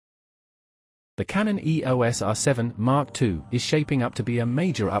The Canon EOS R7 Mark II is shaping up to be a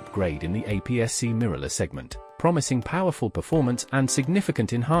major upgrade in the APS-C mirrorless segment, promising powerful performance and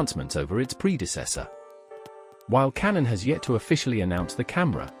significant enhancements over its predecessor. While Canon has yet to officially announce the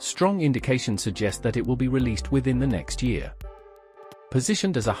camera, strong indications suggest that it will be released within the next year.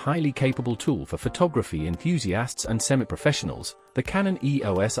 Positioned as a highly capable tool for photography enthusiasts and semi-professionals, the Canon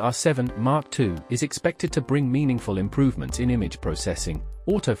EOS R7 Mark II is expected to bring meaningful improvements in image processing,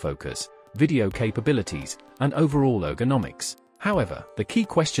 autofocus, video capabilities, and overall ergonomics. However, the key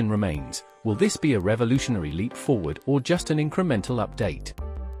question remains, will this be a revolutionary leap forward or just an incremental update?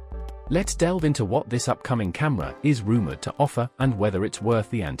 Let's delve into what this upcoming camera is rumored to offer and whether it's worth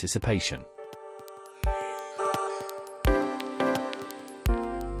the anticipation.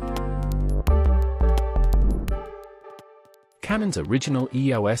 Canon's original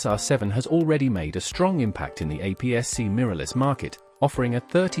EOS R7 has already made a strong impact in the APS-C mirrorless market, offering a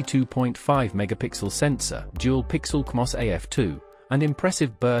 32.5 megapixel sensor, dual-pixel CMOS AF2, and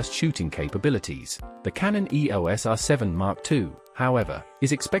impressive burst shooting capabilities. The Canon EOS R7 Mark II, however,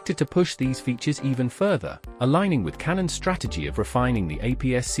 is expected to push these features even further, aligning with Canon's strategy of refining the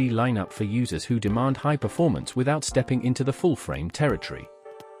APS-C lineup for users who demand high performance without stepping into the full-frame territory.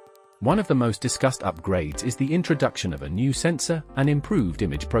 One of the most discussed upgrades is the introduction of a new sensor and improved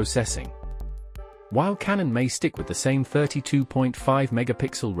image processing. While Canon may stick with the same 32.5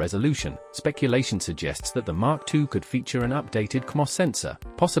 megapixel resolution, speculation suggests that the Mark II could feature an updated CMOS sensor,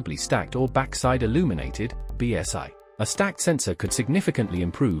 possibly stacked or backside illuminated, BSI. A stacked sensor could significantly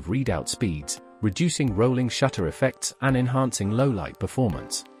improve readout speeds, reducing rolling shutter effects and enhancing low-light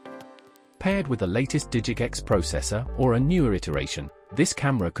performance. Paired with the latest Digic-X processor or a newer iteration, this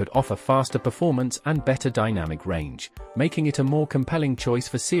camera could offer faster performance and better dynamic range, making it a more compelling choice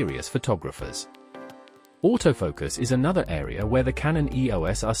for serious photographers. Autofocus is another area where the Canon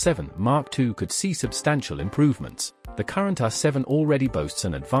EOS R7 Mark II could see substantial improvements. The current R7 already boasts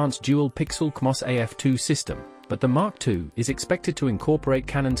an advanced dual-pixel CMOS AF2 system, but the Mark II is expected to incorporate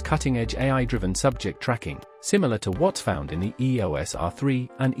Canon's cutting-edge AI-driven subject tracking, similar to what's found in the EOS R3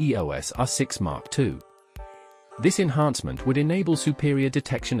 and EOS R6 Mark II. This enhancement would enable superior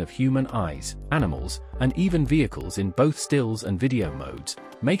detection of human eyes, animals, and even vehicles in both stills and video modes,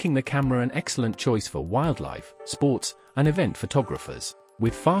 making the camera an excellent choice for wildlife, sports, and event photographers.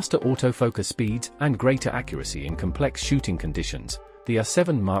 With faster autofocus speeds and greater accuracy in complex shooting conditions, the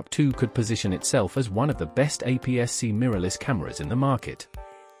R7 Mark II could position itself as one of the best APS-C mirrorless cameras in the market.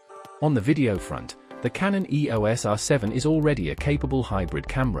 On the video front, the Canon EOS R7 is already a capable hybrid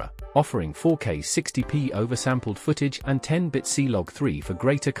camera, offering 4K 60p oversampled footage and 10-bit C-Log3 for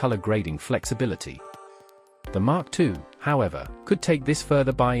greater color grading flexibility. The Mark II, however, could take this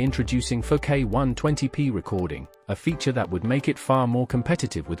further by introducing 4K 120p recording, a feature that would make it far more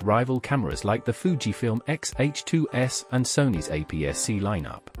competitive with rival cameras like the Fujifilm X-H2S and Sony's APS-C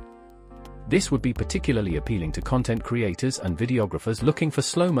lineup. This would be particularly appealing to content creators and videographers looking for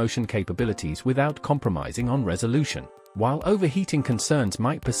slow-motion capabilities without compromising on resolution. While overheating concerns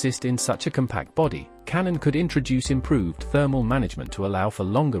might persist in such a compact body, Canon could introduce improved thermal management to allow for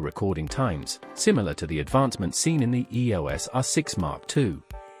longer recording times, similar to the advancements seen in the EOS R6 Mark II.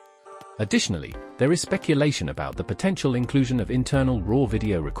 Additionally, there is speculation about the potential inclusion of internal RAW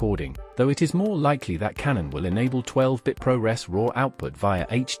video recording, though it is more likely that Canon will enable 12-bit ProRes RAW output via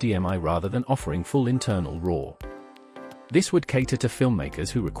HDMI rather than offering full internal RAW. This would cater to filmmakers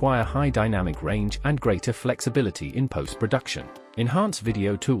who require high dynamic range and greater flexibility in post-production. Enhanced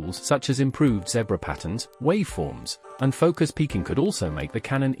video tools such as improved zebra patterns, waveforms, and focus peaking could also make the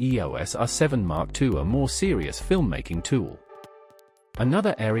Canon EOS R7 Mark II a more serious filmmaking tool.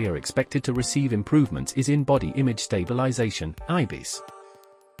 Another area expected to receive improvements is in body image stabilization, IBIS.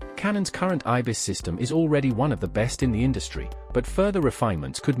 Canon's current IBIS system is already one of the best in the industry, but further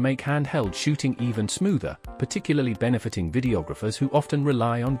refinements could make handheld shooting even smoother, particularly benefiting videographers who often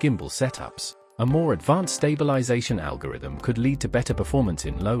rely on gimbal setups. A more advanced stabilization algorithm could lead to better performance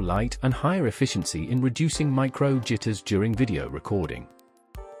in low light and higher efficiency in reducing micro jitters during video recording.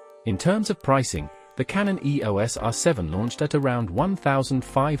 In terms of pricing, the Canon EOS R7 launched at around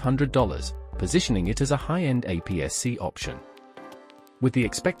 $1,500, positioning it as a high-end APS-C option. With the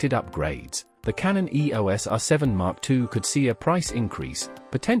expected upgrades, the Canon EOS R7 Mark II could see a price increase,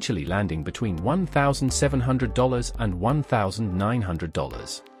 potentially landing between $1,700 and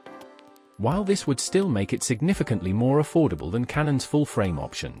 $1,900. While this would still make it significantly more affordable than Canon's full-frame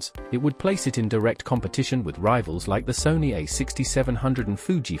options, it would place it in direct competition with rivals like the Sony a6700 and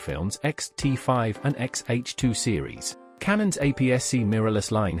Fujifilm's X-T5 and X-H2 series. Canon's APS-C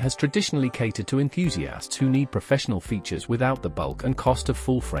mirrorless line has traditionally catered to enthusiasts who need professional features without the bulk and cost of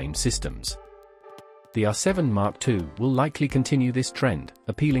full-frame systems. The R7 Mark II will likely continue this trend,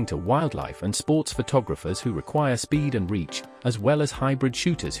 appealing to wildlife and sports photographers who require speed and reach, as well as hybrid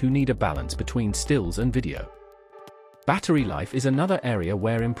shooters who need a balance between stills and video. Battery life is another area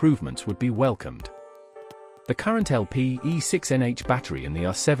where improvements would be welcomed. The current LPE6NH battery in the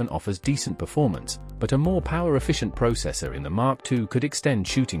R7 offers decent performance, but a more power-efficient processor in the Mark II could extend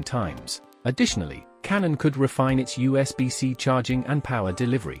shooting times. Additionally, Canon could refine its USB-C charging and power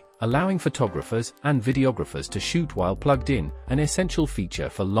delivery, allowing photographers and videographers to shoot while plugged in, an essential feature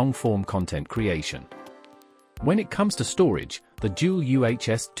for long-form content creation. When it comes to storage, the dual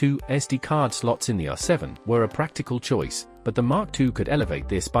UHS-2 SD card slots in the R7 were a practical choice, but the Mark II could elevate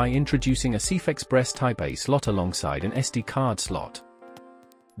this by introducing a CF Express Type A slot alongside an SD card slot.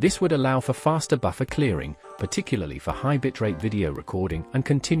 This would allow for faster buffer clearing, particularly for high bitrate video recording and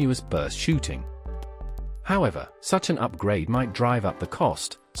continuous burst shooting. However, such an upgrade might drive up the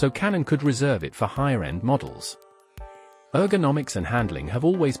cost, so Canon could reserve it for higher-end models. Ergonomics and handling have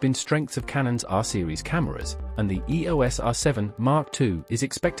always been strengths of Canon's R-series cameras, and the EOS R7 Mark II is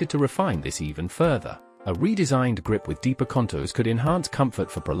expected to refine this even further. A redesigned grip with deeper contours could enhance comfort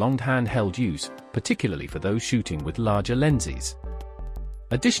for prolonged handheld use, particularly for those shooting with larger lenses.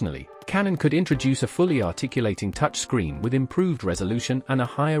 Additionally, Canon could introduce a fully articulating touchscreen with improved resolution and a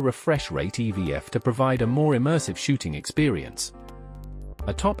higher refresh rate EVF to provide a more immersive shooting experience.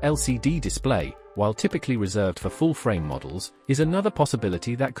 A top LCD display, while typically reserved for full-frame models, is another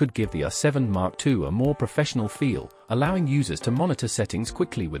possibility that could give the R7 Mark II a more professional feel, allowing users to monitor settings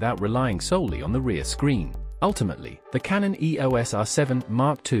quickly without relying solely on the rear screen. Ultimately, the Canon EOS R7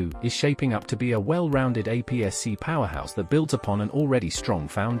 Mark II is shaping up to be a well-rounded APS-C powerhouse that builds upon an already strong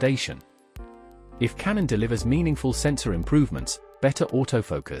foundation. If Canon delivers meaningful sensor improvements, better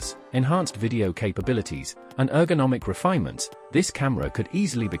autofocus, enhanced video capabilities, and ergonomic refinements, this camera could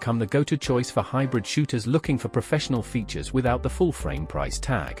easily become the go-to choice for hybrid shooters looking for professional features without the full-frame price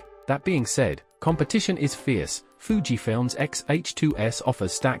tag. That being said, competition is fierce. Fujifilm's X-H2S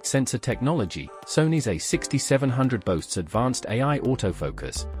offers stacked sensor technology, Sony's A6700 boasts advanced AI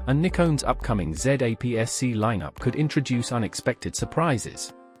autofocus, and Nikon's upcoming Z APS-C lineup could introduce unexpected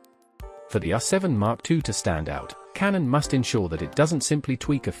surprises. For the R7 Mark II to stand out, Canon must ensure that it doesn't simply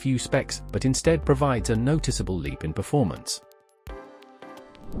tweak a few specs but instead provides a noticeable leap in performance.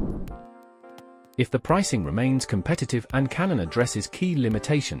 If the pricing remains competitive and Canon addresses key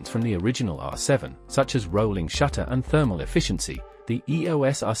limitations from the original R7, such as rolling shutter and thermal efficiency, the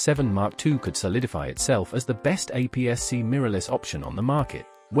EOS R7 Mark II could solidify itself as the best APS-C mirrorless option on the market.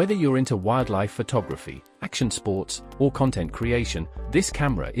 Whether you're into wildlife photography, action sports, or content creation, this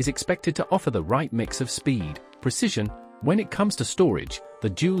camera is expected to offer the right mix of speed, precision. When it comes to storage, the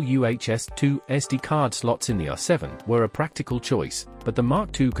dual UHS-2 SD card slots in the R7 were a practical choice, but the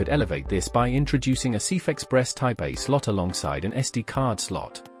Mark II could elevate this by introducing a CF Express Type A slot alongside an SD card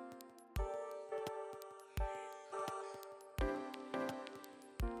slot.